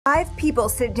5 people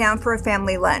sit down for a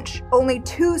family lunch. Only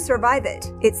 2 survive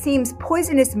it. It seems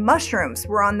poisonous mushrooms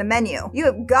were on the menu. You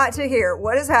have got to hear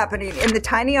what is happening in the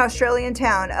tiny Australian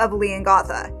town of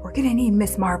Leongatha. We're gonna need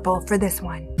Miss Marple for this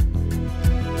one.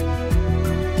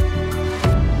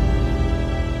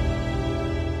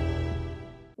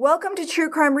 Welcome to True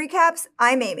Crime Recaps.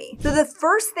 I'm Amy. So the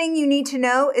first thing you need to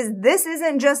know is this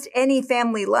isn't just any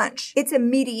family lunch. It's a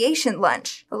mediation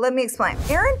lunch. But let me explain.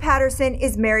 Erin Patterson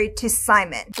is married to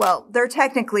Simon. Well, they're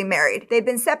technically married. They've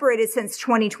been separated since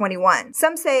 2021.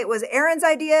 Some say it was Erin's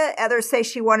idea. Others say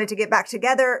she wanted to get back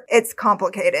together. It's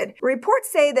complicated.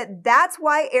 Reports say that that's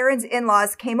why Erin's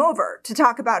in-laws came over to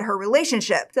talk about her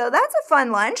relationship. So that's a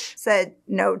fun lunch, said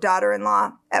no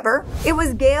daughter-in-law ever. It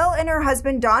was Gail and her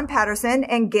husband, Don Patterson,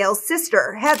 and Gail's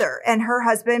sister, Heather, and her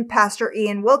husband, Pastor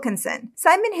Ian Wilkinson.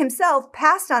 Simon himself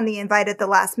passed on the invite at the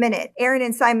last minute. Erin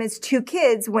and Simon's 2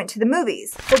 kids went to the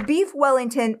movies. The beef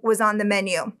Wellington was on the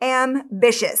menu.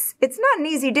 Ambitious. It's not an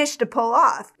easy dish to pull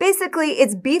off. Basically,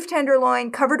 it's beef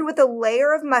tenderloin covered with a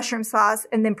layer of mushroom sauce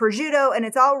and then prosciutto, and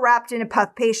it's all wrapped in a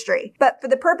puff pastry. But for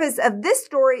the purpose of this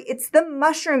story, it's the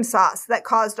mushroom sauce that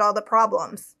caused all the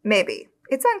problems. Maybe.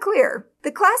 It's unclear.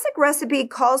 The classic recipe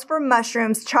calls for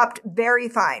mushrooms chopped very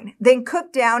fine, then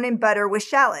cooked down in butter with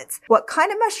shallots. What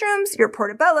kind of mushrooms? Your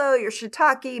portobello, your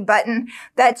shiitake, button,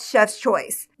 that's chef's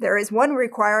choice. There is one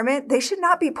requirement: they should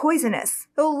not be poisonous.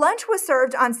 The lunch was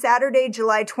served on Saturday,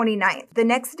 July 29th. The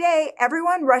next day,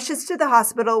 everyone rushes to the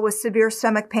hospital with severe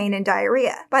stomach pain and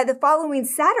diarrhea. By the following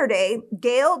Saturday,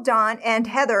 Gail, Dawn, and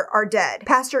Heather are dead.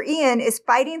 Pastor Ian is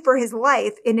fighting for his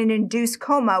life in an induced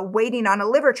coma, waiting on a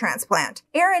liver transplant.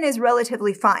 Erin is relatively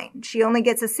fine. She only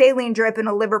gets a saline drip and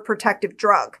a liver protective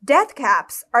drug. Death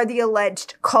caps are the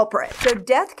alleged culprit. So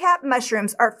death cap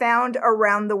mushrooms are found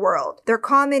around the world. They're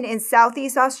common in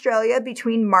Southeast Australia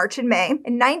between March and May,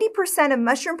 and 90% of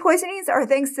mushroom poisonings are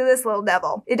thanks to this little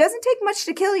devil. It doesn't take much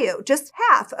to kill you. Just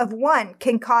half of one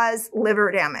can cause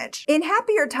liver damage. In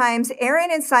happier times,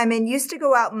 Erin and Simon used to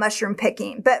go out mushroom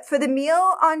picking, but for the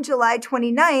meal on July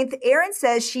 29th, Erin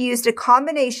says she used a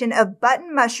combination of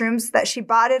button mushrooms that she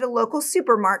bought at a local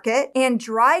supermarket and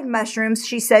dried mushrooms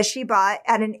she says she bought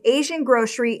at an Asian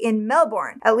grocery in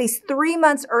Melbourne at least 3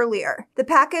 months earlier. The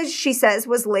package, she says,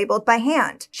 was labeled by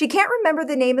hand. She can't remember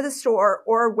the name of the store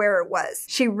or where it was.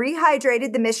 She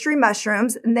rehydrated the mystery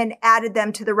mushrooms and then added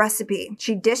them to the recipe.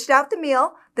 She dished out the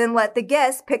meal, then let the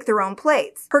guests pick their own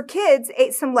plates. Her kids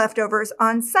ate some leftovers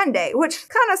on Sunday, which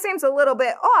kind of seems a little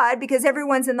bit odd because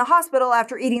everyone's in the hospital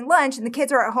after eating lunch and the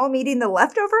kids are at home eating the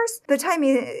leftovers. The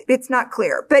timing, it's not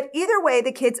clear. But either way,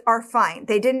 the kids are fine.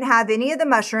 They didn't have any of the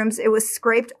mushrooms. It was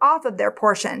scraped off of their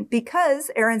portion because,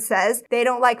 Erin says, they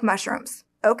don't like mushrooms.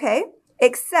 Okay.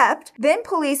 Except, then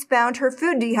police found her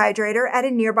food dehydrator at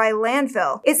a nearby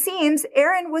landfill. It seems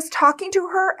Erin was talking to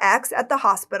her ex at the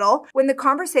hospital when the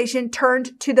conversation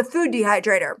turned to the food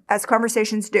dehydrator, as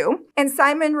conversations do. And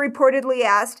Simon reportedly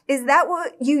asked, "Is that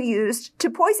what you used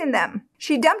to poison them?"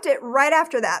 She dumped it right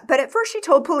after that, but at first she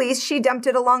told police she dumped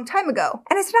it a long time ago.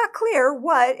 And it's not clear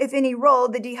what, if any, role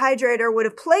the dehydrator would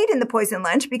have played in the poison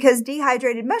lunch because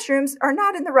dehydrated mushrooms are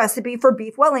not in the recipe for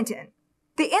beef Wellington.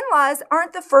 The in-laws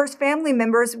aren't the first family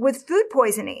members with food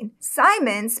poisoning.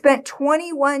 Simon spent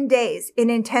 21 days in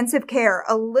intensive care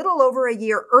a little over a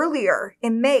year earlier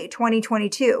in May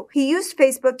 2022. He used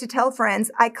Facebook to tell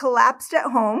friends, "I collapsed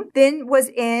at home, then was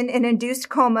in an induced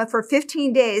coma for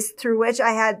 15 days through which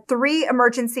I had 3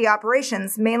 emergency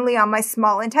operations, mainly on my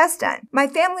small intestine. My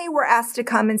family were asked to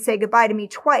come and say goodbye to me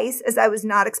twice as I was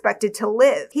not expected to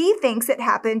live." He thinks it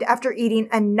happened after eating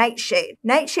a nightshade.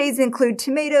 Nightshades include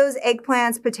tomatoes, eggplants,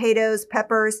 potatoes,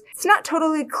 peppers. It's not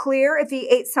totally clear if he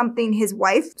ate something his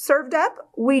wife served up.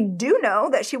 We do know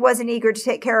that she wasn't eager to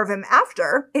take care of him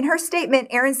after. In her statement,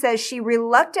 Erin says she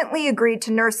reluctantly agreed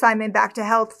to nurse Simon back to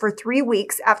health for 3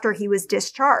 weeks after he was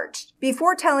discharged,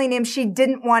 before telling him she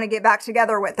didn't want to get back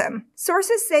together with him.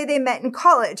 Sources say they met in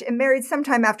college and married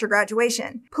sometime after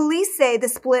graduation. Police say the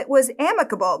split was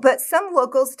amicable, but some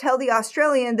locals tell the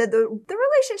Australian that the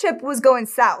relationship was going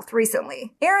south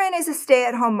recently. Erin is a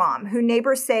stay-at-home mom who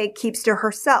neighbors say keeps to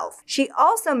herself. She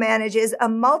also manages a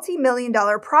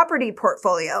multi-million-dollar property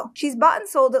portfolio. She's bought and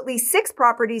sold at least 6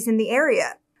 properties in the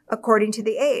area, according to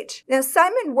The Age. Now,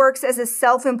 Simon works as a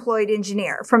self-employed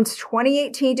engineer. From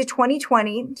 2018 to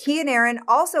 2020, he and Erin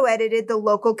also edited the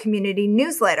local community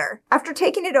newsletter after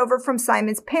taking it over from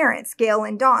Simon's parents, Gail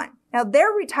and Dawn. Now,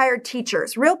 they're retired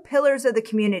teachers, real pillars of the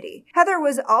community. Heather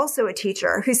was also a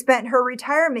teacher who spent her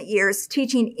retirement years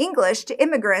teaching English to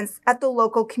immigrants at the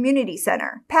local community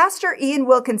center. Pastor Ian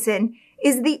Wilkinson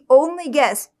is the only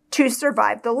guest to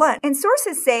survive the lunch. And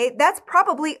sources say that's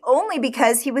probably only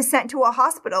because he was sent to a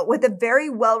hospital with a very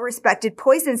well-respected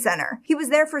poison center. He was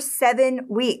there for 7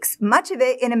 weeks, much of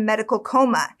it in a medical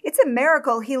coma. It's a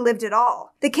miracle he lived at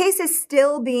all. The case is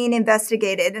still being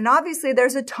investigated, and obviously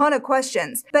there's a ton of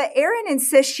questions, but Erin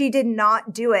insists she did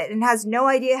not do it and has no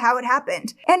idea how it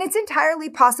happened. And it's entirely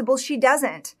possible she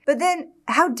doesn't. But then,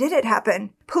 how did it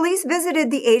happen? Police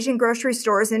visited the Asian grocery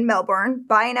stores in Melbourne,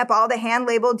 buying up all the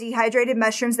hand-labeled dehydrated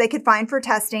mushrooms they could find for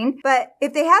testing. But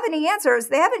if they have any answers,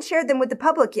 they haven't shared them with the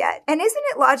public yet. And isn't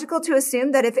it logical to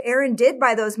assume that if Erin did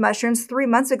buy those mushrooms 3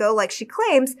 months ago, like she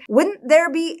claims, wouldn't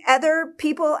there be other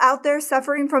people out there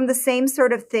suffering from the same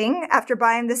sort of thing after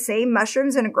buying the same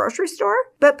mushrooms in a grocery store?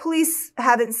 But police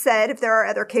haven't said if there are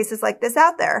other cases like this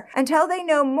out there. Until they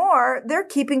know more, they're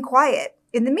keeping quiet.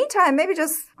 In the meantime, maybe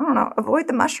just, avoid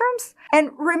the mushrooms?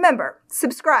 And remember,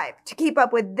 subscribe to keep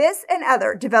up with this and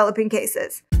other developing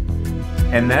cases.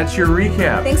 And that's your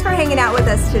recap. Thanks for hanging out with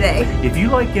us today. If you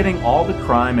like getting all the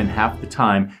crime in half the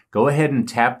time, go ahead and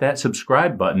tap that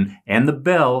subscribe button and the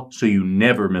bell so you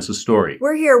never miss a story.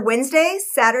 We're here Wednesdays,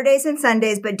 Saturdays, and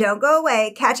Sundays, but don't go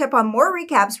away. Catch up on more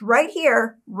recaps right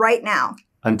here, right now.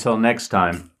 Until next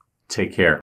time, take care.